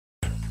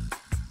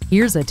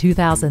Here's a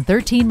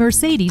 2013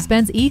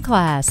 Mercedes-Benz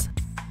E-Class.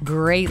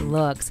 Great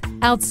looks,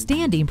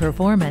 outstanding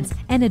performance,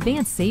 and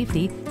advanced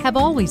safety have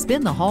always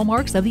been the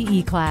hallmarks of the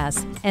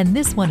E-Class, and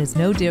this one is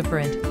no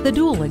different. The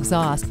dual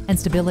exhaust and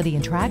stability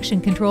and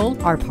traction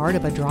control are part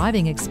of a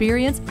driving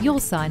experience you'll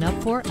sign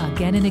up for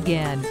again and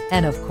again.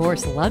 And of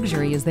course,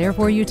 luxury is there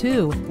for you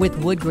too, with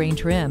wood grain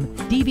trim,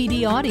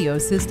 DVD audio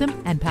system,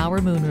 and power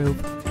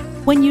moonroof.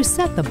 When you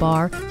set the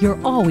bar,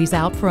 you're always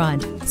out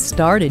front.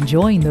 Start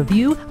enjoying the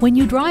view when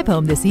you drive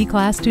home this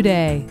E-Class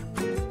today.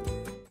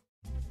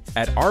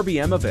 At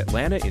RBM of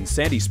Atlanta in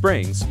Sandy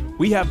Springs,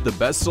 we have the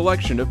best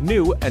selection of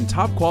new and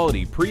top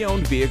quality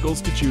pre-owned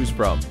vehicles to choose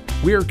from.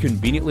 We are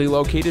conveniently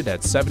located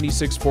at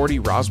 7640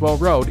 Roswell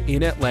Road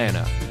in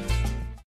Atlanta.